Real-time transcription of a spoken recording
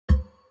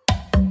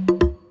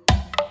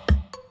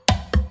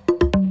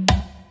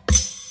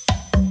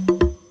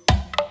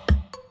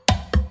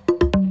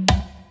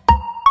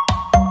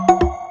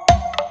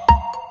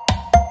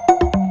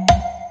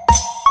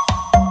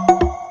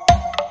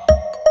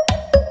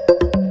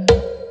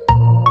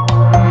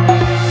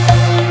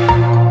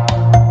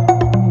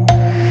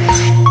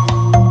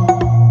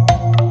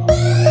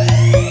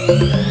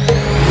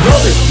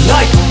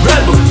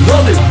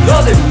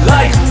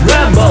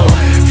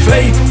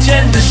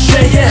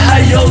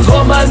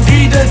罗曼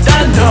蒂的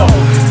弹头。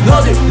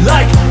Loaded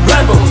like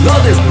Rambo,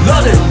 loaded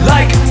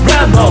like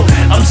Rambo.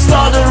 I'm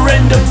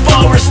slaughtering the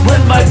forest with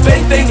my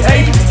big thing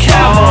 8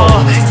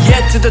 camel。叶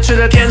子都吹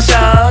到天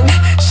上，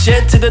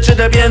鞋子都吹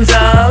到变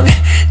脏。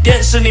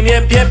电视里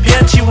面翩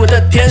翩起舞的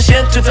天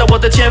线就在我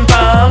的前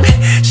方。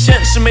现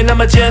实没那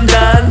么简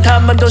单，他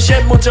们都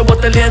羡慕着我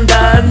的脸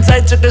蛋。在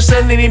这个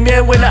森林里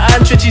面，为了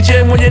安全起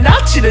见，我也拿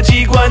起了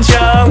机关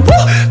枪。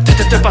对，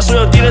把所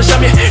有敌人消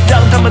灭，让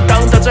他们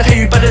挡到这黑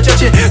与白的交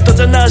界。躲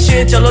在那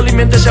些角落里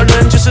面的小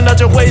人，就是那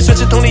种会随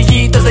时同理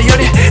意义的妖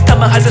孽。他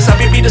们还在傻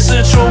逼逼的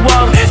四处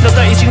望，脑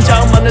袋已经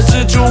长满了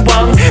蜘蛛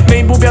网，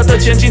没目标的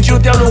前进就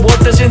掉入我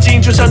的陷阱，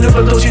就像日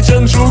本东西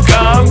珍珠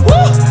港。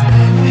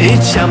一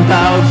枪爆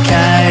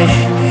开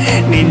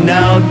你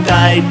脑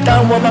袋，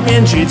当我把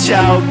面具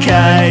敲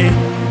开。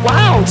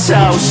哇哦，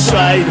超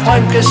帅！换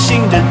个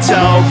新的招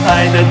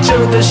牌，那旧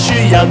的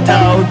需要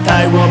淘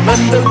汰，我们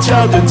都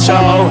叫得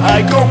超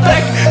嗨。Go back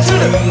to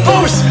the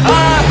force,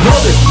 I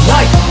loaded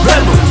like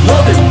Rambo,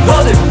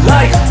 loaded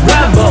like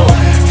Rambo。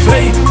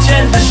飞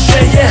溅的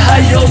血液，还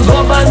有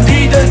罗曼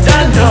蒂的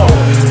弹头。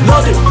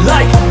Loaded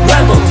like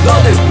Rambo,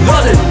 loaded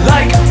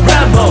like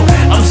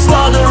Rambo。I'm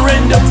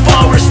slaughtering the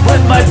forest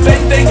with my big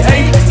thing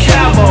 8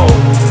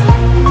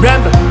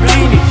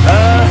 camel。Ramboghini,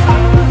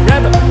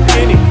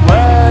 Ramboghini,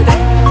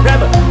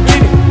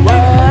 what？Ramboghini,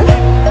 what?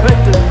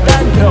 With the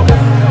bando,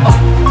 oh,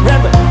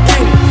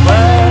 Ramboghini,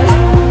 what?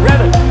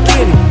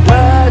 Ramboghini,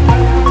 what?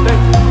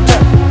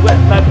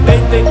 With my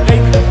baby,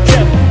 baby,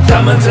 他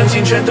们曾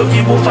经全都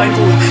义无反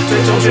顾，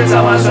最终却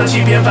早晚算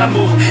欺骗反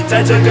目。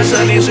在这个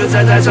森林实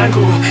在太残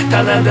酷，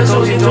贪婪的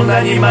兽心中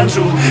难以满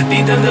足。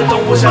低等的动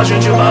物想寻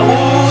求保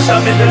护，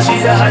上面的欺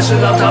压还是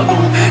老套路。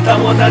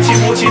当我拿起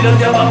武器扔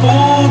掉保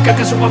护，刚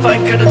开始我反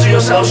抗的只有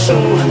少数。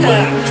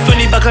奋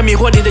力拔开迷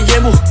惑你的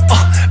烟雾。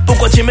不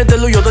管前面的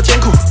路有多艰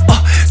苦，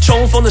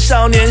冲锋的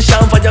少年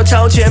想法要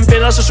超前，别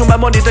让世俗埋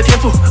没你的天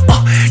赋，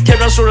要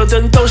让所有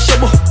人都羡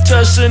慕。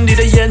这是你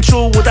的演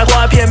出，舞台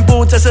花遍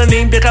布在森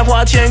林，别看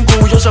花千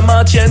骨，有什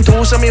么前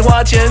途？生命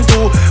花前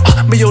途，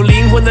没有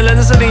灵魂的人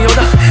在森林游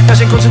荡，表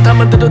现控制他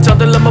们的都长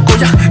得那么狗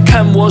样。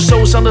看我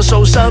受伤的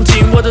手上，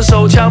紧握着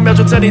手枪，瞄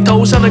准在你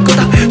头上的勾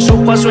当。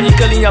俗话说一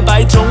个领养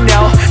百种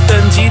鸟，等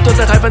级都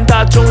在还分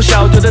大中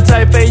小，有的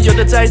在飞，有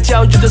的在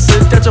叫，有的死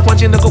掉，这环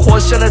境能够活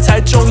下来才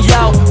重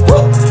要。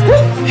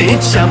一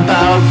枪爆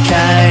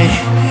开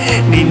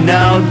你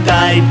脑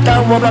袋，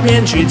当我把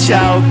面具敲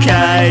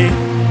开。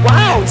哇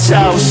哦，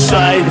超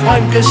帅！换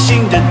个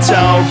新的招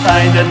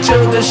牌，那旧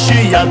的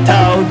需要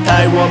淘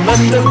汰，我们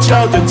都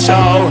叫得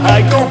超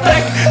嗨。Go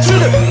back to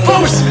the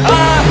force,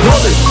 I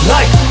loaded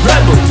like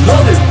Rambo,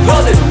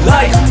 loaded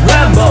like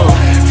Rambo。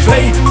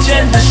飞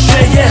溅的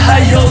血液，还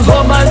有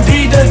罗曼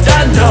蒂的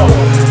弹头。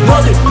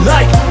Loaded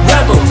like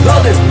Rambo。